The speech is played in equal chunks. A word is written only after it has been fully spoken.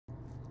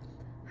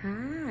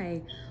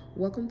Hi,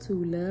 welcome to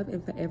Love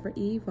and Forever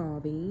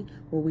Evolving,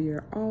 where we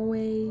are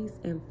always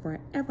and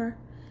forever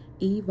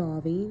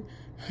evolving.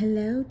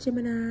 Hello,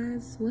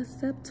 Geminis.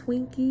 What's up,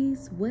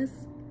 Twinkies?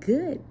 What's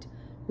good?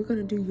 We're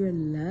going to do your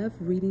love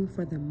reading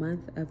for the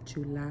month of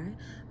July.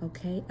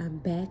 Okay, I'm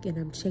back and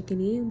I'm checking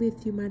in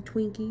with you, my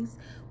Twinkies.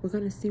 We're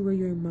going to see where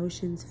your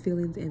emotions,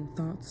 feelings, and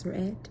thoughts are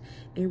at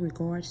in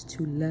regards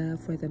to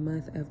love for the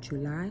month of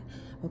July.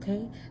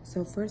 Okay,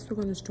 so first we're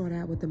going to start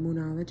out with the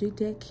Moonology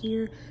deck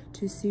here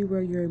to see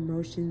where your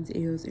emotions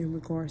is in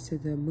regards to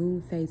the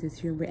moon phases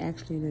here. We're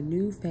actually in a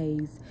new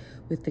phase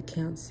with the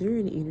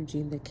Cancerian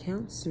energy. And the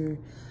Cancer,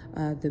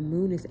 the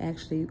moon is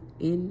actually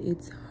in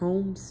its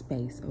home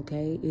space,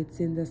 okay?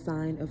 It's in the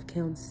sign of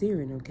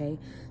Cancerian, okay?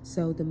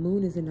 So the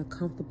moon is in a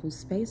comfortable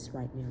space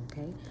right now,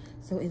 okay?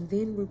 So, and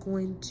then we're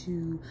going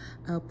to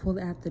pull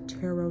out the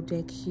tarot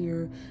deck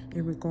here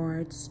in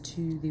regards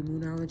to the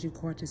Moonology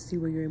card to see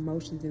where your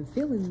emotions and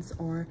feelings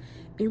are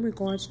in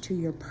regards to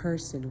your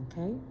person,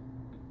 okay?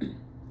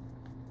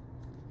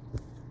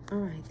 All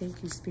right,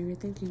 thank you, Spirit.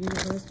 Thank you,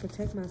 Universe.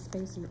 Protect my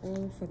space and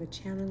oil for the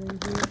channeling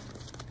here.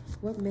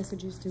 What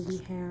messages do we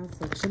have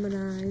for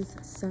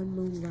Geminis, Sun,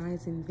 Moon,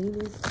 Rising,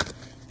 Venus?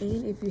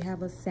 And if you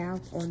have a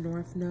South or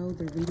North node,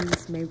 the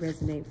readings may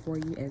resonate for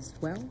you as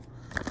well.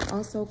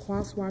 Also,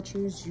 cross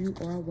watchers, you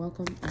are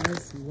welcome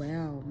as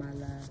well, my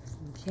loves.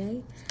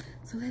 Okay?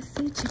 So let's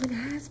see,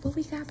 Geminis, what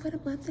we got for the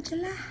month of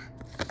July.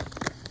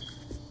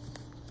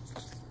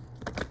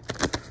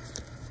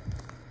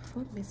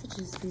 What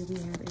messages do we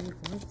have in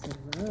regards to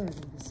love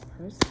in this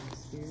person,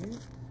 Spirit?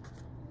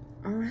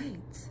 All right.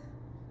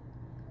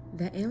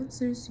 The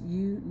answers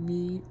you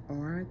need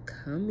are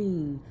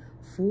coming.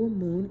 Full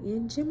moon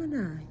in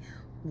Gemini.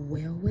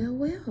 Well.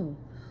 Well,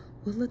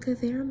 look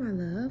at there, my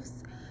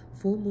loves.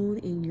 Full moon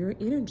in your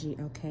energy,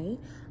 okay?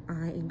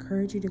 I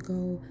encourage you to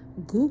go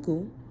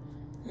Google.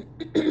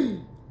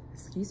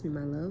 Excuse me,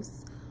 my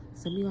loves.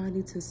 Some of y'all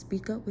need to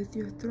speak up with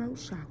your throat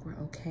chakra,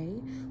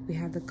 okay? We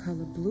have the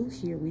color blue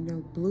here. We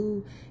know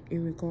blue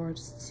in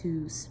regards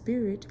to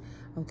spirit,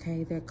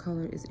 okay? That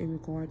color is in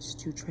regards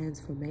to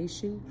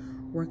transformation,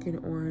 working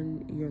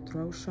on your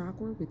throat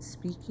chakra with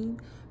speaking,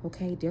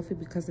 okay?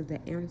 Definitely because of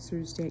the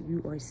answers that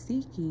you are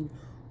seeking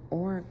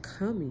are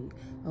coming,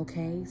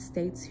 okay?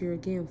 States here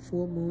again,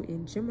 full moon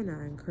in Gemini.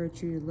 I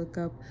encourage you to look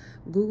up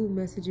Google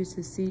messages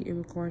to see in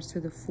regards to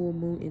the full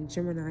moon in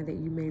Gemini that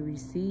you may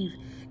receive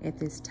at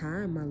this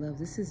time, my love.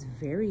 This is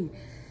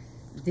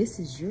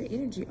your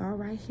energy all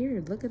right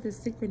here. Look at the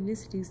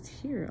synchronicities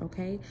here,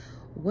 okay?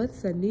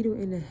 What's a needle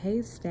in a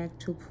haystack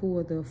to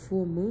pull the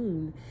full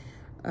moon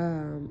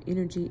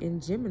energy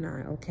in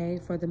Gemini, okay,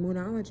 for the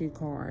Moonology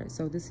card?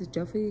 So this is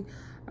definitely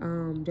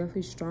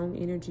strong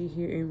energy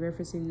here in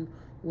referencing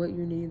what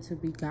you need to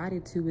be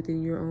guided to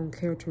within your own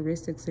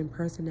characteristics and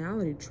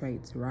personality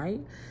traits,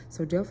 right?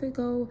 So definitely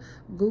go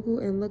Google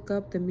and look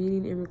up the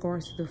meaning in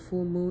regards to the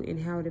full moon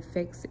and how it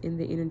affects in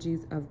the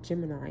energies of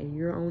Gemini and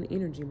your own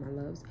energy, my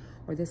loves.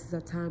 Or this is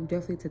a time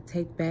definitely to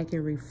take back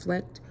and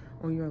reflect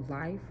on your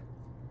life.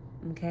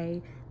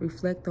 Okay,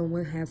 reflect on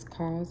what has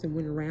caused and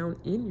went around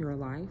in your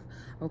life.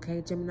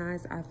 Okay,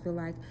 Geminis, I feel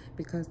like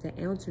because the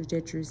answers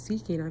that you're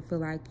seeking, I feel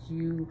like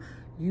you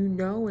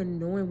know and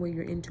knowing what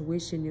your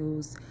intuition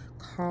is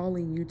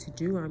calling you to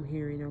do, I'm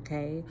hearing,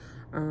 okay,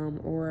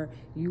 or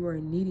you are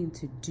needing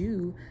to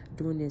do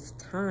during this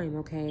time,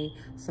 okay?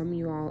 Some of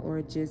you all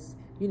are just,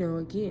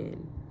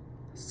 again,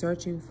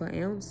 searching for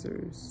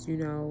answers,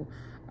 and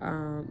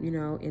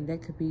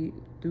that could be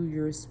through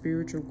your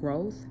spiritual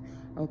growth,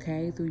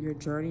 okay, through your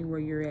journey where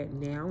you're at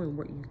now and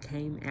what you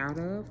came out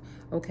of,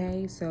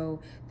 okay?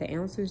 So the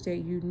answers that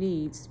you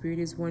need, Spirit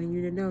is wanting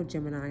you to know,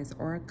 Geminis,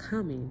 are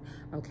coming,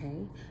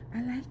 okay?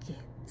 I like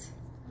it.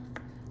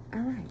 All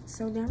right,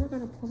 so now we're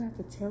going to pull out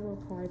the tarot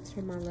cards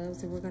here, my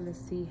loves, and we're going to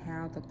see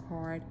how the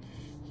card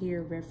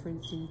here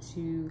referencing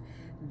to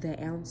the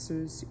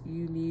answers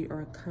you need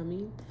are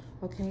coming.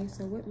 Okay,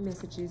 so what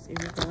messages in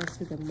regards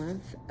to the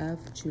month of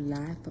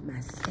July for my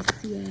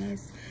sexy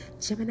ass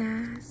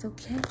Geminis,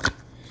 okay?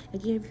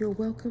 Again, if you're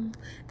welcome,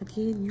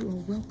 again, you are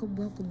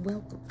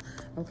welcome.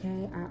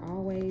 Okay, I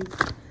always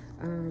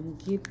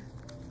get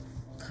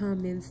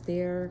comments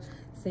there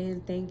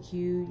saying thank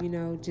you,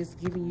 just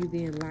giving you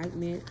the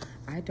enlightenment.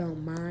 I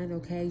don't mind,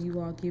 okay?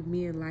 You all give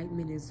me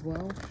enlightenment as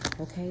well,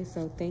 okay?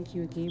 So thank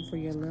you again for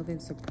your love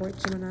and support,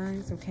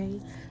 Geminis, okay?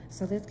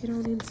 So let's get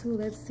on into it.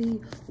 Let's see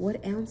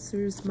what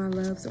answers, my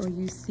loves, are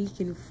you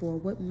seeking for?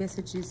 What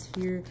messages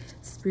here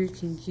Spirit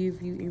can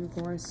give you in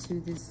regards to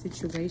this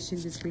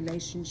situation, this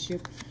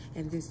relationship,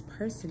 and this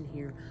person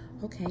here.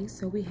 Okay,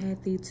 so we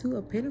had the Two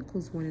of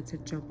Pentacles wanted to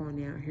jump on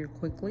out here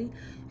quickly.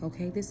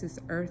 Okay, this is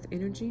Earth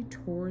energy,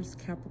 Taurus,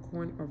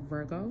 Capricorn, or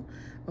Virgo.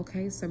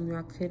 Okay, some of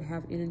y'all could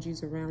have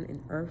energies around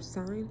an Earth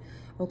sign.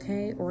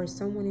 Okay, or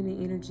someone in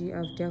the energy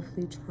of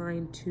definitely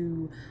trying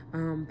to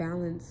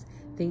balance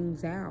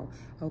things out.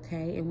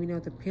 Okay, and we know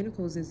the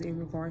Pentacles is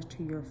in regards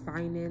to your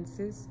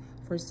finances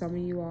for some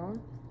of you all.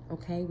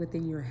 okay,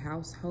 within your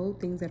household,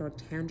 things that are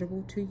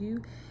tangible to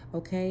you,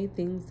 okay,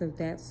 things of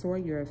that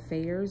sort, your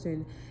affairs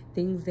and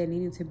things that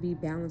needed to be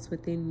balanced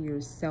within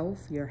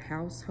yourself, your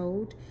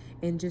household,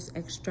 and just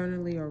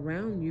externally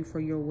around you for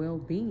your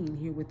well-being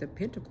here with the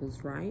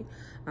Pentacles, right?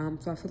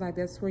 So I feel like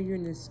that's where you're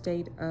in a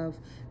state of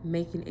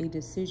making a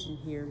decision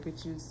here,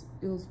 which is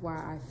why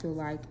I feel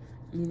like,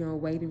 you know,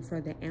 waiting for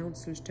the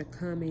answers to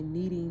come and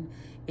needing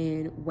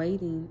and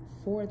waiting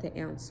for the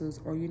answers,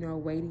 or, you know,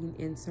 waiting,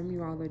 and some of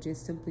you all are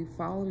just simply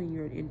following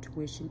your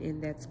intuition,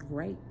 and that's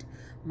great,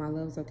 my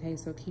loves, okay?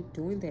 So keep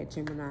doing that,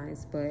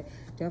 Geminis, but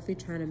definitely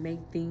trying to make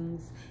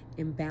things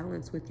in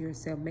balance with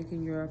yourself,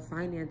 making your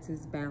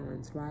finances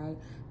balanced, right?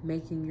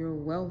 Making your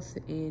wealth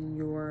and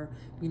your,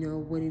 you know,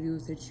 what it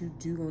is that you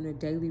do on a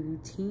daily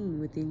routine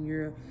within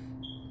your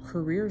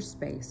career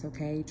space,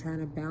 okay? Trying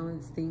to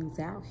balance things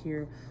out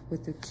here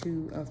with the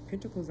Two of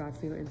Pentacles, I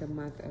feel, in the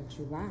month of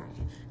July.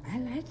 I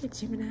like it,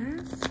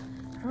 Geminis.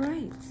 All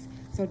right.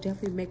 So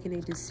definitely making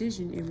a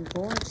decision in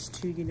regards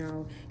to, you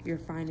know, your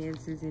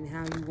finances and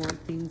how you want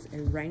things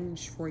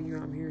arranged for you.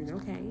 I'm hearing,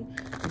 okay.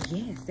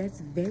 Yes,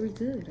 that's very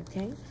good,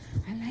 okay?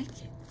 I like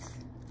it.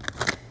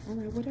 All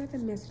right, what other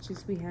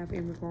messages we have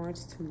in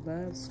regards to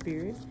love,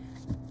 spirit?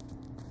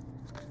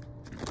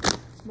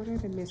 What are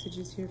the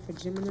messages here for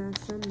Gemini,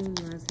 Sun, Moon,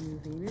 Rising,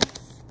 and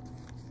Venus?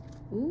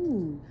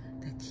 Ooh,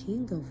 the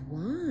King of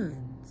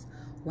Wands.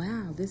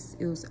 Wow, this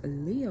is a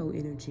Leo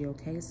energy,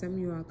 okay? Some of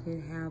you all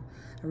could have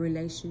a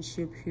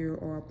relationship here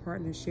or a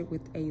partnership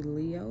with a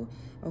Leo,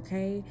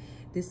 okay?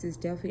 This is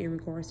definitely in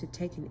regards to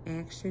taking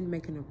action,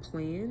 making a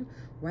plan.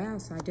 Wow,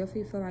 so I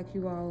definitely feel like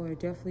you all are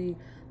definitely,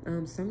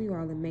 some of you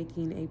all are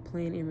making a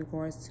plan in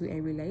regards to a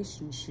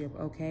relationship,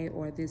 okay?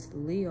 Or this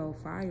Leo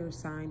fire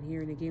sign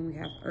here. And again, we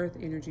have Earth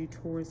energy,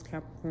 Taurus,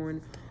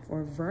 Capricorn,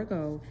 or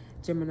Virgo,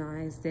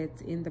 Geminis,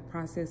 that's in the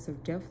process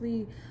of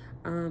definitely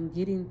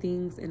getting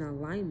things in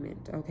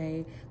alignment,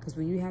 okay? Because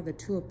when you have the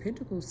Two of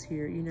Pentacles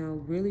here, you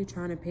know, really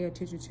trying to pay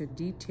attention to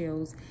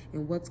details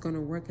and what's going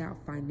to work out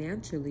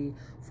financially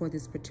for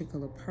this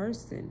particular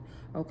person,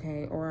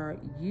 okay? Or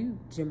you,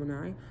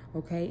 Gemini,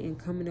 okay? And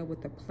coming up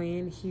with a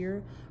plan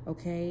here,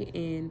 okay?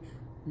 And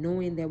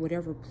knowing that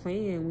whatever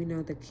plan we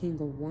know the King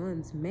of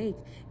Wands make,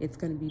 it's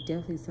going to be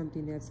definitely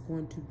something that's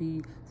going to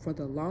be for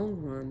the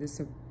long run.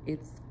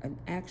 It's an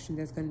action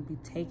that's going to be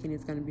taken.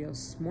 It's going to be a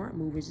smart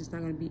move. It's just not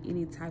going to be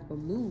any type of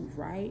move,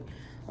 right?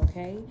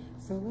 Okay,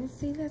 so let's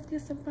see. Let's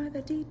get some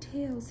further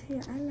details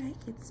here. I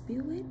like it,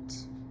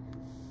 Spirit.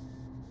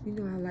 You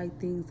know I like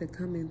things that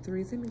come in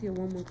threes. Let me get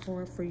one more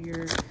card for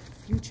your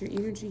future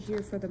energy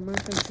here for the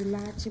month of July,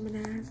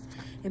 Geminis.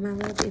 And my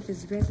love, if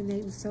it's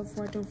resonating so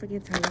far, don't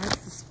forget to like,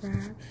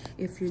 subscribe.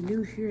 If you're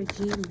new here,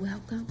 again,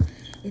 welcome.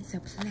 It's a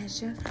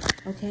pleasure,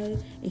 okay?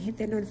 And hit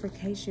that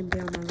notification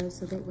bell, my love,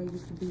 so that way you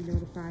can be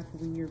notified for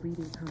when your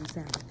reading comes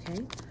out,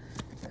 okay?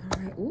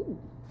 All right, ooh.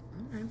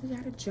 All right, we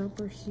got a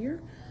jumper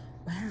here.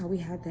 Wow, we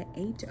have the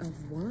Eight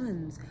of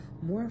Wands,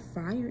 more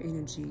fire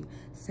energy,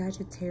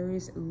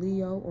 Sagittarius,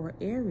 Leo, or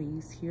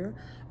Aries here,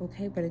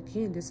 okay? But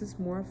again, this is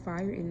more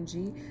fire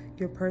energy.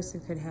 Your person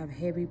could have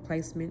heavy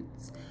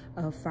placements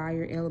of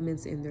fire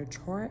elements in their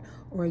chart,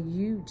 or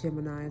you,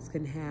 Geminis,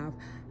 can have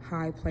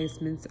high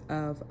placements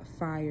of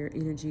fire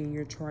energy in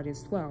your chart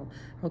as well,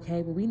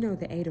 okay? But we know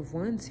the Eight of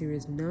Wands here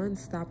is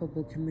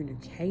non-stoppable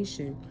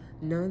communication,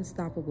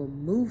 non-stoppable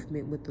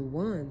movement with the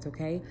wands,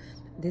 okay?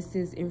 This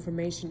is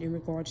information in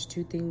regards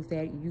to things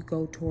that you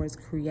go towards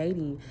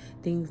creating,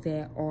 things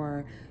that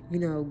are, you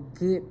know,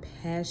 good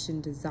passion,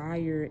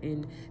 desire,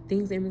 and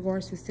things in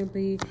regards to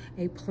simply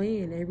a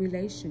plan, a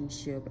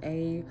relationship,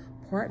 a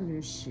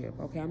partnership,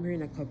 okay? I'm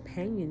hearing a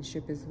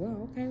companionship as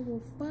well, okay?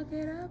 Well, fuck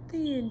it up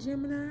then,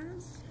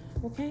 Geminis,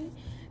 okay?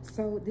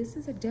 So this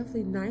is a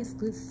definitely nice,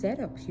 good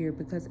setup here,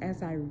 because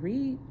as I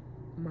read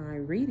my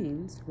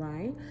readings,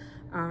 right,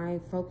 I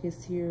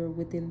focus here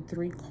within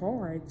 3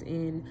 cards,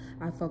 and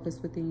I focus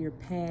within your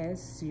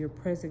past, your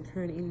present,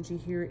 current energy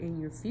here, in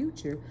your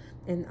future.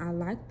 And I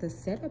like the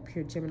setup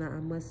here, Gemini.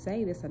 I must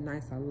say, there's a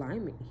nice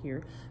alignment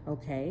here,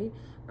 okay?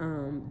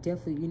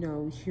 Definitely, you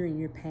know, here in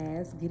your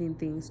past, getting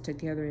things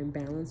together in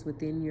balance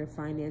within your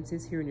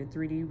finances here in the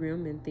 3D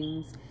realm, and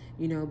things,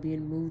 you know,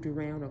 being moved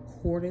around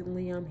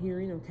accordingly, I'm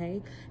hearing,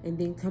 okay? And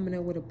then coming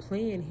up with a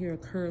plan here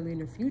currently in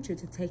the future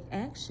to take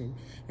action.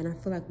 And I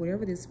feel like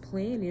whatever this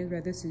plan is,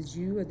 whether this is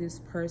you or this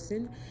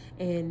person,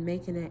 and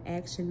making an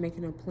action,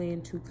 making a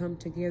plan to come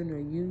together in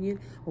a union,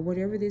 or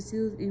whatever this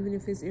is, even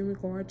if it's in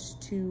regards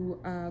to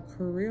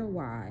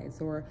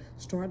career-wise or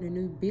starting a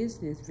new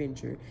business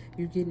venture,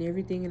 you're getting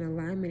everything in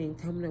alignment and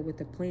coming up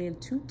with a plan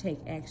to take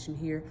action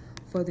here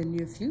for the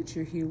near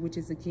future here, which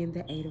is again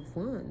the Eight of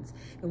Wands.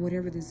 And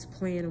whatever this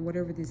plan or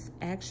whatever this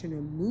action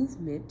or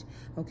movement,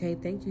 okay,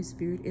 thank you,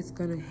 Spirit, it's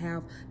going to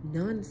have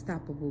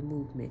non-stoppable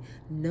movement,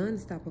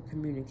 non-stoppable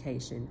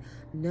communication,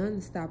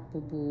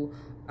 non-stoppable,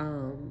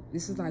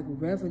 this is like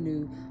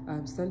revenue,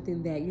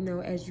 something that, you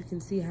know, as you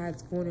can see how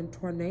it's going in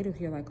tornado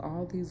here, like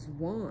all these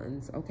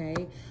wands, okay,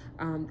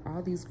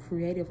 all these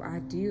creative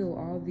ideal,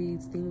 all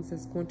these things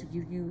that's going to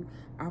give you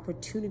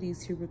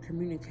opportunities here with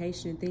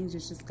communication, things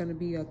that's just going to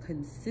be a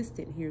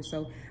consistent here.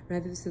 So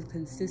rather this is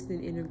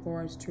consistent in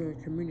regards to a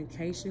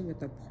communication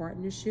with a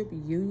partnership,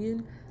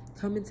 union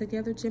coming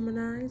together,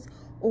 Geminis,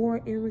 or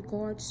in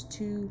regards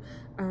to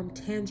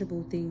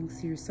tangible things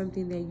here,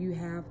 something that you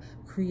have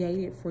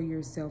created for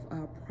yourself,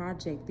 a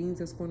project, things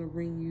that's going to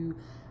bring you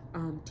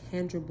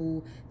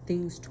tangible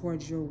things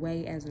towards your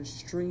way as a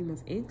stream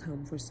of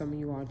income for some of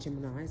you all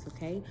Geminis,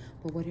 okay?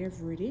 But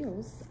whatever it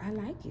is, I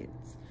like it.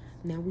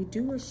 Now we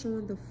are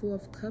showing the Four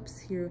of Cups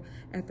here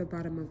at the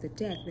bottom of the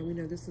deck. Now we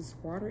know this is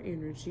water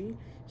energy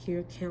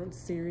here,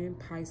 Cancerian,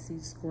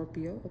 Pisces,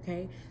 Scorpio,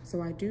 okay?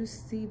 So I do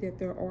see that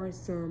there are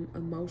some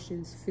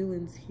emotions,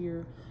 feelings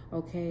here,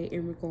 okay,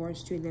 in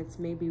regards to, and that's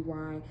maybe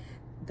why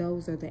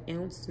those are the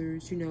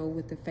answers, you know,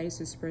 with the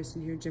face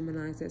expression here,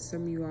 Geminis, that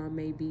some of you all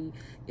may be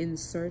in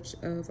search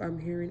of, I'm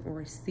hearing,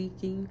 or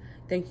seeking,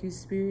 thank you,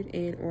 Spirit,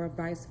 and or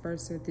vice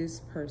versa, this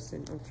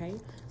person, okay?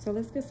 So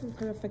let's get some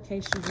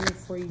clarification here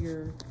for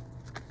your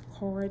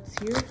cards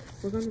here.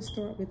 We're going to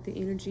start with the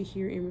energy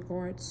here in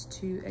regards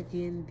to,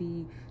 again,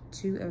 the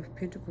Two of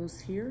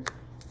Pentacles here.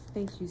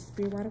 Thank you,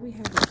 Spirit. Why do we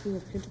have the Two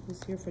of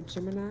Pentacles here for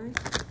Gemini?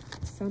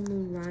 Sun,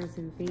 Moon,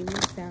 Rising,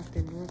 Venus, South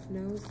and North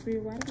Node.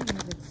 Spirit, why do we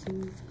have the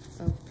Two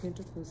of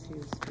Pentacles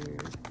here,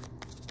 Spirit?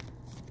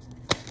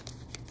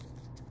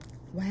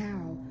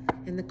 Wow.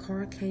 And the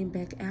card came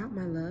back out,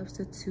 my loves,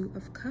 the Two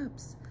of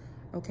Cups.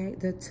 Okay,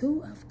 the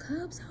Two of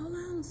Cups. Hold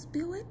on,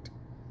 Spirit.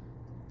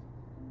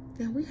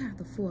 Now we have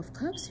the Four of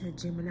Cups here,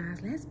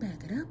 Geminis. Let's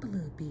back it up a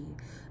little bit,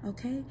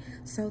 okay?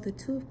 So the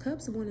Two of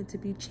Cups wanted to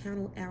be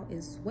channeled out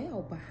as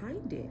well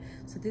behind it.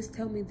 So this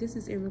tells me this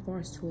is in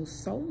regards to a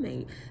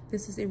soulmate.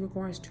 This is in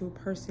regards to a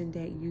person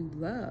that you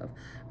love,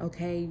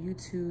 okay? You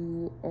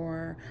two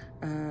are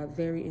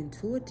very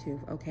intuitive,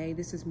 okay?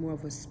 This is more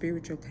of a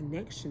spiritual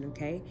connection,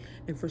 okay?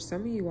 And for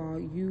some of you all,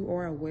 you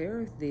are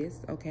aware of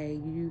this, okay?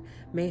 You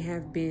may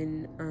have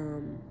been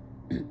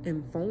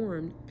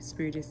informed,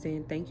 Spirit is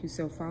saying thank you.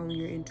 So following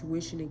your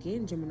intuition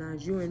again,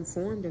 Geminis, you're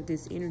informed of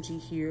this energy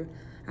here.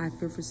 I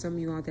feel for some of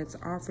you all that's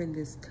offering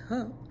this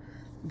cup,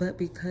 but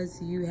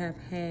because you have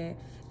had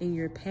in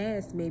your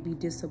past maybe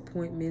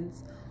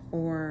disappointments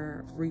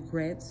or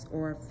regrets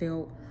or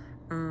felt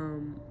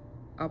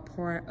a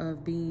part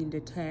of being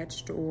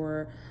detached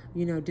or,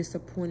 you know,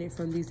 disappointed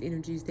from these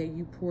energies that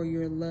you pour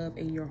your love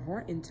and your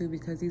heart into,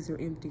 because these are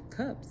empty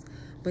cups,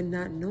 but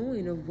not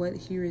knowing of what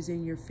here is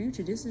in your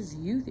future. This is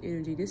youth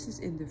energy. This is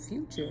in the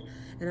future.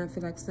 And I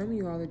feel like some of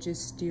you all are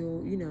just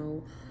still, you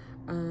know,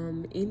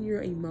 in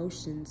your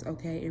emotions,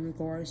 okay, in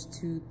regards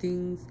to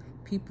things,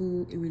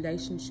 people, in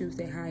relationships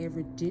that,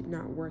 however, did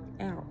not work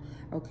out,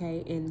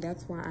 okay? And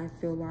that's why I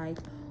feel like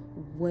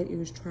what it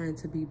was trying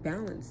to be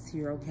balanced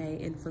here,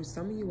 okay? And for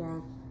some of you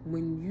all,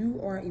 when you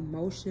are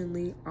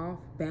emotionally off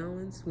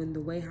balance, when the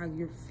way how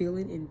you're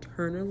feeling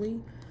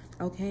internally,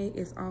 okay,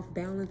 is off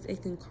balance,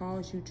 it can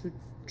cause you to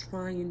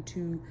trying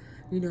to,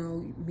 you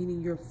know,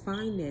 meaning your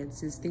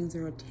finances, things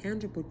that are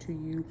tangible to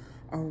you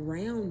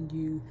around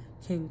you,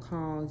 can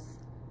cause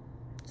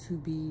to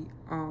be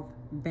off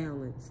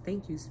balance.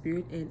 Thank you,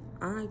 Spirit. And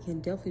I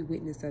can definitely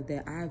witness of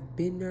that. I've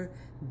been there,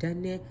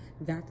 done that,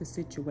 got the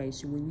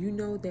situation. When you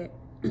know that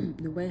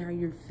the way how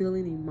you're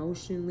feeling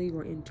emotionally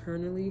or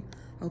internally,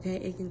 okay,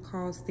 it can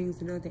cause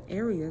things in other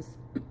areas.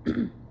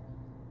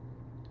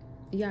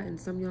 Yeah, and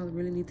some of y'all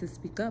really need to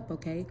speak up,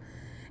 okay?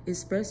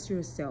 Express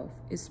yourself.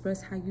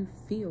 Express how you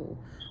feel,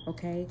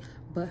 okay?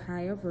 But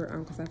however,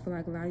 because I feel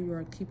like a lot of you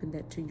are keeping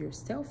that to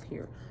yourself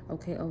here,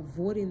 okay?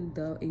 Avoiding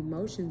the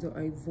emotions or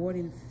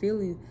avoiding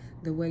feeling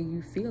the way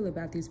you feel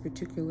about these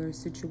particular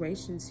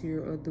situations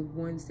here, or the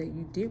ones that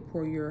you did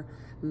pour your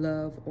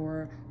love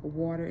or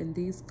water in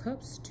these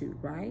cups to,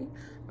 right?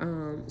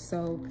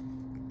 So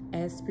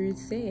as Spirit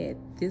said,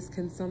 this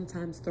can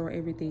sometimes throw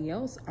everything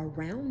else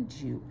around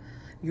you,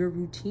 your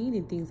routine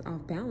and things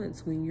off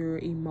balance when you're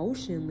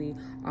emotionally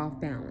off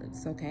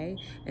balance, okay?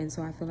 And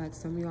so I feel like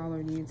some of y'all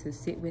are needing to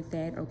sit with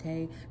that,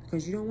 okay?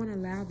 Because you don't want to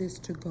allow this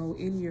to go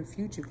in your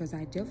future, because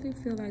I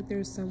definitely feel like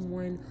there's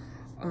someone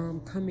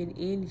coming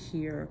in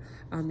here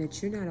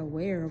that you're not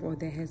aware of, or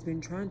that has been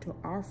trying to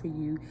offer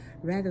you,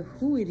 rather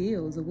who it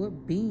is or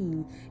what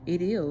being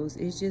it is.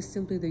 It's just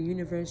simply the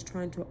universe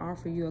trying to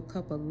offer you a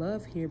cup of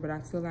love here. But I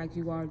feel like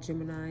you are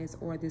Geminis,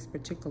 or this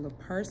particular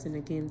person,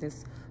 again,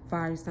 this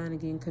fire sign,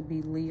 again, could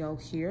be Leo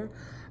here,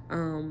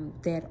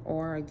 that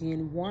are,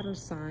 again, water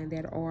sign,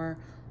 that are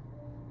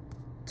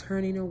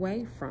turning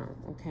away from,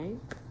 okay?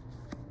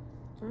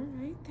 All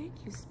right, thank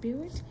you,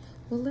 Spirit.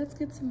 Well, let's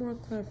get some more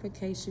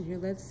clarification here.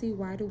 Let's see,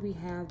 why do we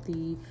have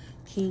the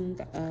King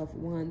of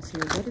Wands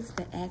here? What is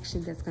the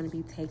action that's going to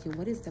be taken?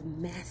 What is the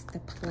master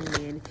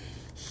plan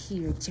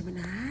here,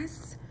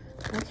 Geminis?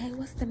 Okay,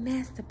 what's the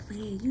master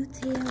plan? You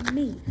tell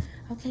me.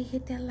 Okay,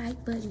 hit that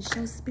like button,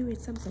 show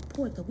Spirit some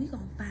support, because we're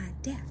going to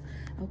find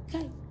out.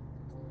 Okay.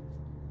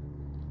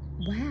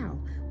 Wow,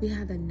 we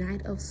have the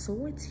Knight of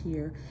Swords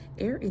here,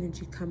 air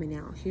energy coming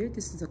out here.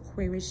 This is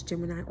Aquarius,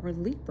 Gemini, or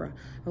Libra,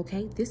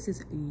 okay? This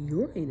is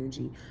your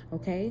energy,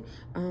 okay?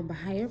 But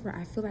however,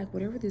 I feel like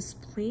whatever this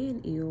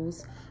plan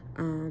is,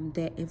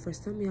 and for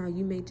some of y'all,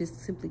 you may just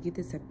simply get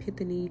this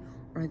epiphany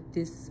or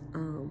this,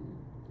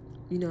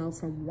 you know,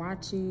 from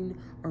watching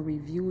or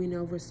reviewing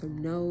over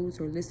some notes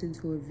or listening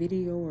to a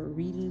video or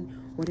reading,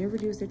 whatever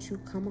it is that you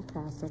come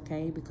across,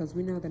 okay? Because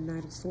we know the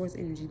Knight of Swords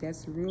energy,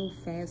 that's real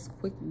fast,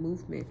 quick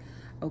movement,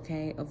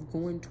 okay, of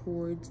going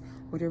towards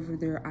whatever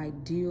their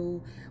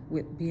ideal,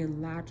 with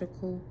being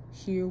logical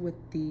here with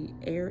the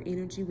air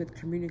energy, with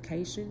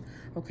communication,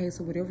 okay?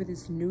 So whatever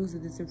this news or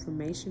this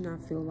information, I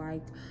feel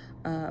like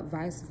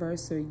vice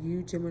versa,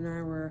 you,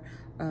 Gemini, or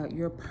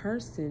your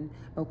person,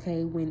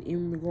 okay, when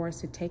in regards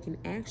to taking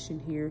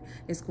action here,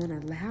 it's going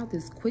to allow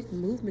this quick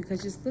movement,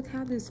 because just look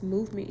how this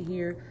movement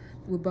here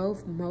with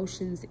both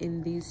motions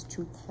in these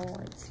two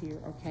cards here,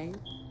 okay?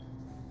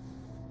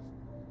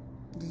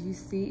 Do you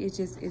see?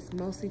 It's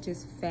mostly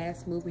just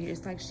fast moving here.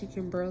 It's like she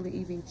can barely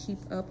even keep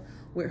up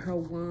with her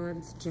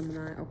wands,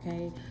 Gemini,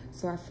 okay?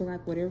 So I feel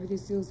like whatever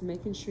this is,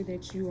 making sure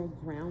that you are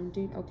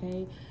grounded,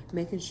 okay?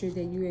 Making sure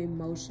that you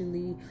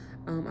emotionally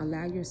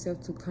allow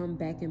yourself to come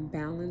back in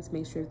balance.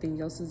 Make sure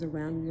everything else is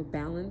around you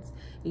balanced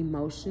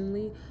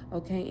emotionally,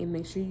 okay? And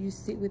make sure you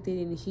sit with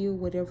it and heal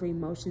whatever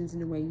emotions in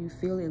the way you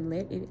feel and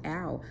let it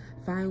out.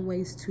 Find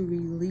ways to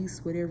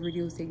release whatever it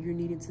is that you're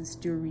needing to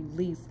still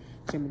release,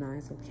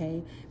 Geminis,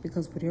 okay?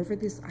 Because whatever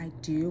this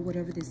idea,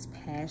 whatever this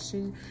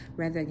passion,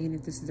 rather, again,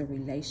 if this is a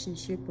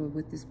relationship or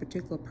with this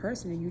particular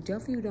person, and you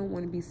definitely don't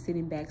want to be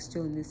sitting back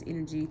still in this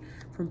energy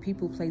from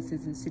people,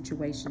 places, and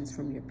situations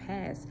from your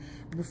past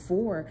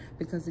before,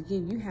 because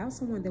again, you have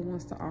someone that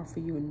wants to offer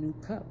you a new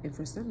cup, and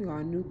for some of y'all,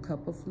 a new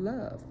cup of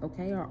love,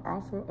 okay, or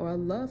offer, or a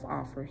love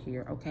offer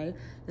here, okay?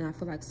 And I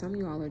feel like some of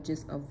y'all are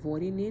just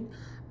avoiding it,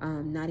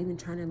 not even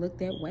trying to look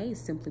that way,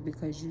 simply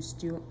because you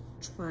still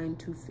trying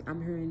to, I'm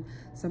hearing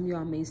some of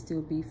y'all may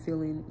still be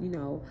feeling, you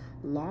know,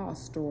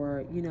 lost,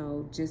 or, you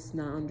know, just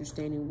not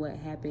understanding what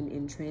happened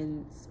and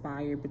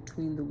transpired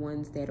between the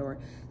ones that are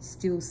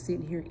still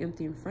sitting here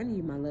empty in front of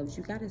you, my loves.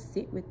 You got to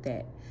sit with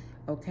that,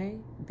 okay?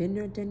 Been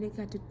there, done it,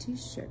 got the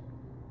t-shirt.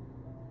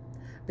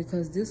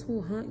 Because this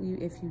will haunt you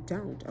if you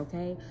don't,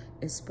 okay?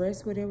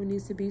 Express whatever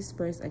needs to be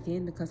expressed.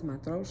 Again, because my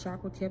throat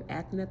chakra kept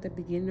acting at the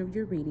beginning of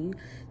your reading.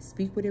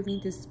 Speak whatever you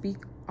need to speak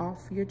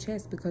off your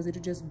chest, because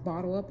it'll just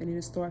bottle up and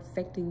it'll start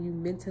affecting you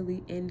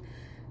mentally and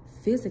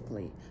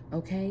physically,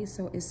 okay?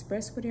 So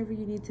express whatever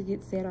you need to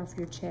get said off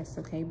your chest,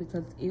 okay?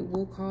 Because it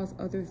will cause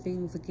other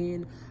things,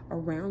 again,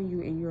 around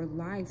you in your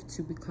life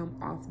to become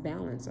off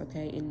balance,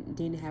 okay? And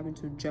then having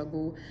to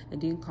juggle,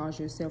 and then cause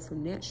yourself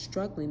from that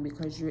struggling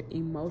because you're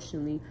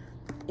emotionally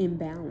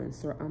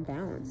imbalanced or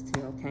unbalanced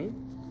here, okay?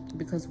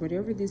 Because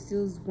whatever this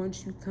is,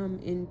 once you come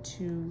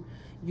into,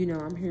 you know,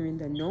 I'm hearing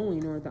the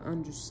knowing or the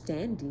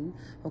understanding,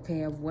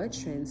 okay, of what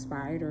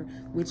transpired, or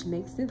which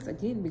makes sense,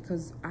 again,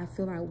 because I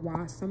feel like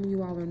while some of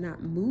you all are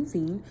not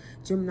moving,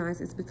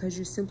 Geminis, it's because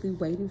you're simply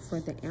waiting for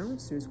the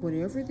answers.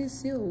 Whatever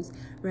this is,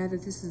 rather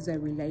this is a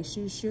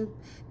relationship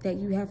that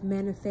you have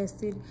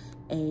manifested,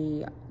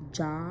 a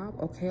job,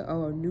 okay,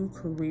 or a new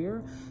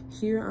career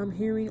here I'm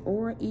hearing,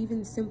 or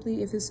even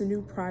simply if it's a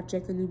new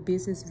project, a new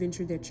business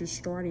venture that you're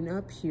starting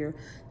up here,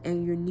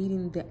 and you're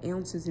needing the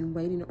answers and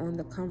waiting on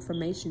the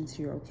confirmations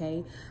here,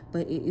 okay?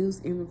 But it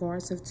is in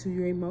regards to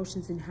your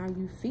emotions and how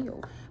you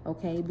feel,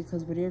 okay?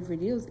 Because whatever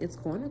it is, it's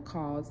going to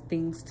cause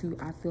things to,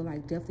 I feel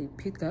like, definitely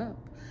pick up,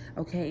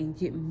 okay, and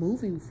get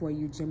moving for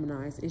you,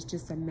 Geminis. It's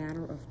just a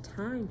matter of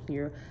time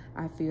here,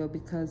 I feel,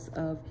 because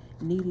of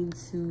needing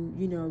to,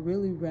 you know,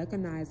 really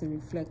recognize and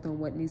reflect on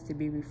what needs to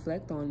be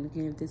reflected on.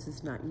 Again, if this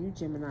is not you,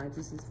 Gemini,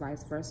 this is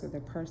vice versa, the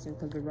person,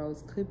 because the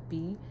roles could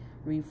be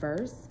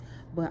reversed.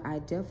 But I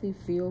definitely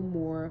feel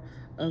more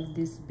of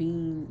this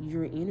being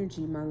your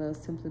energy, my love,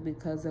 simply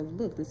because of,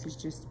 look, this is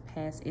just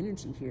past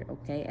energy here,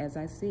 okay? As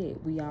I said,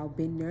 we all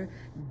been there,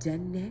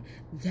 done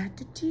that, got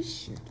the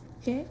t-shirt,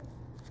 okay?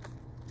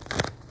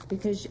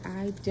 Because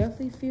I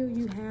definitely feel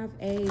you have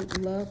a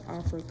love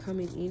offer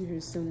coming in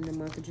here soon in the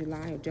month of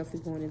July, or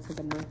definitely going into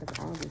the month of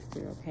August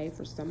here, okay,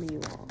 for some of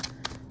you all.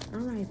 All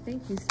right,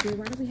 thank you, Spirit.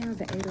 Why do we have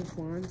the Eight of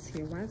Wands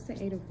here? Why is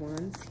the Eight of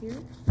Wands here?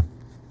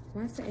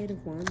 Why is the Eight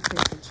of Wands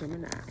here for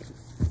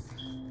Geminis?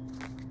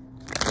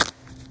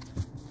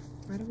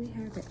 Why do we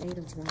have the Eight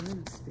of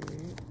Wands,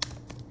 Spirit?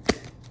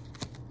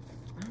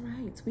 All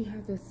right, we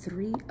have the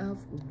Three of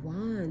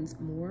Wands,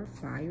 more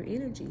fire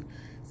energy.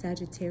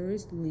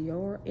 Sagittarius, Leo,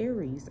 or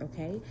Aries,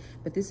 okay?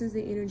 But this is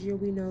the energy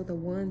we know the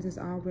wands is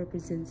all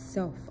represents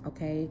self,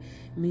 okay?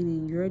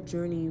 Meaning your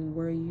journey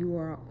where you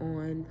are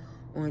on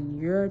on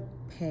your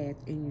path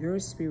in your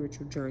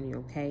spiritual journey,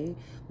 okay?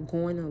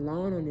 Going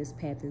alone on this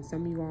path. And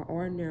some of you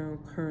are now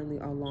currently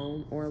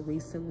alone, or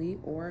recently,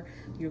 or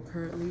you're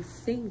currently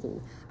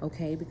single,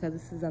 okay? Because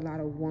this is a lot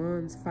of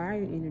wands,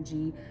 fire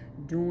energy,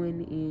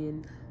 doing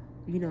in,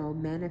 you know,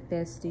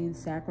 manifesting,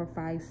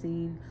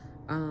 sacrificing,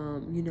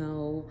 you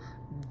know,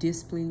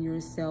 disciplining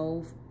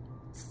yourself,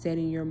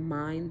 setting your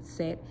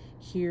mindset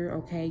here,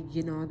 okay?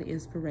 Getting all the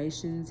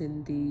inspirations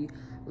and the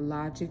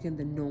logic and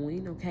the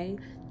knowing, okay?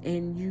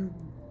 And you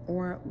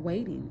are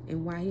waiting.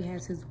 And why he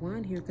has his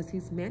wand here, because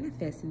he's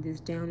manifesting this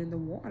down in the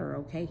water,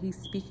 okay? He's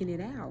speaking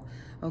it out,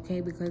 okay?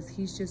 Because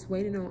he's just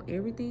waiting on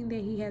everything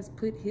that he has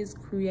put his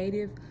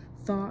creative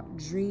thought,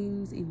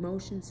 dreams,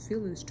 emotions,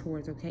 feelings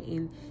towards, okay?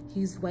 And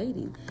he's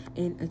waiting.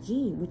 And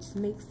again, which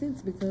makes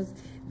sense, because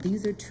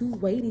these are two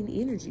waiting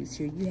energies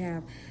here. You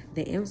have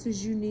the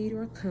answers you need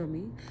are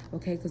coming,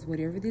 okay? Because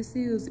whatever this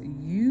is,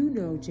 you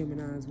know,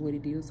 Geminis, what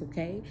it is,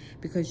 okay?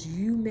 Because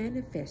you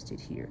manifested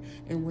here.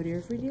 And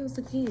whatever it is,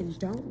 again,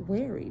 don't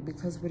worry,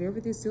 because whatever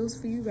this is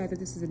for you, whether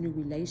this is a new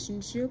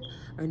relationship,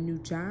 a new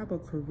job, a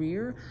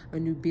career, a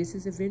new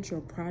business adventure,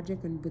 a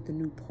project, and with a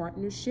new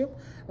partnership,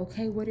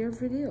 okay?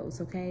 Whatever it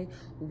is, okay?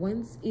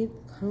 Once it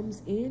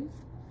comes in,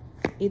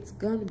 it's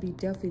gonna be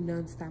definitely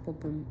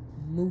non-stoppable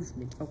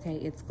movement, okay?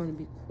 It's gonna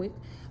be quick,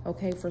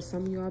 okay, for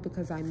some of y'all,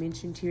 because I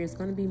mentioned here, it's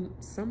gonna be,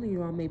 some of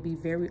y'all may be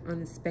very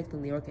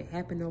unexpectedly, or it could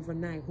happen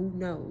overnight, who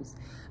knows,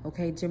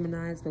 okay,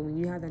 Geminis? But when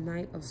you have the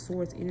Knight of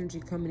Swords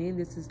energy coming in,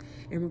 this is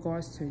in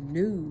regards to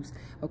news,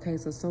 okay?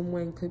 So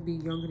someone could be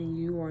younger than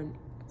you, or an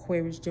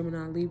Aquarius,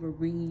 Gemini, Libra,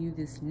 bringing you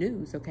this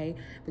news, okay?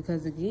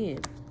 Because again,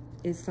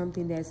 is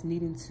something that's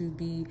needing to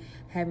be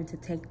having to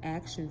take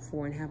action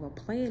for and have a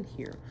plan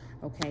here,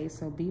 okay?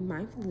 So be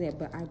mindful of that,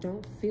 but I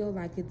don't feel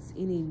like it's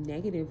any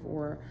negative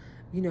or,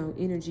 you know,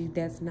 energy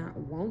that's not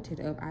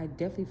wanted of. I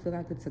definitely feel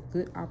like it's a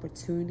good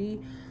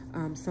opportunity,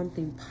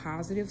 something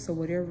positive. So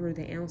whatever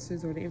the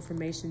answers or the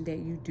information that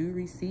you do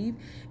receive,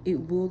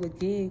 it will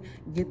again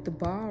get the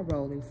ball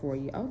rolling for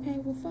you. Okay,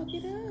 well, fuck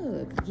it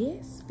up.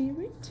 Yes,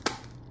 Spirit.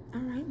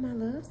 All right, my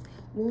loves.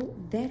 Well,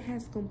 that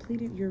has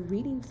completed your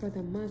reading for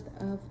the month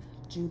of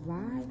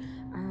July.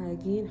 I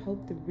again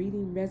hope the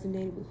reading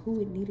resonated with who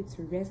it needed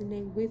to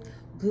resonate with.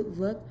 Good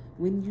luck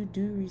when you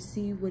do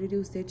receive what it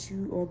is that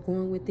you are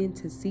going within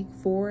to seek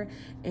for,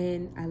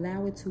 and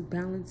allow it to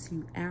balance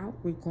you out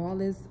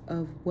regardless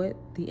of what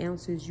the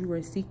answers you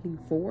are seeking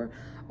for,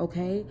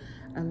 okay?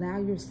 Allow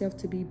yourself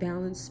to be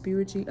balanced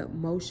spiritually,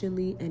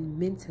 emotionally, and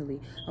mentally,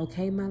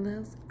 okay, my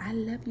loves? I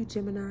love you,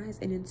 Geminis,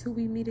 and until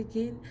we meet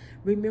again,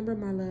 remember,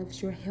 my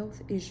loves, your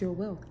health is your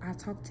wealth. I'll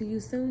talk to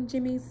you soon,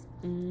 Jimmies.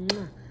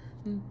 Mwah.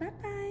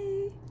 Bye-bye.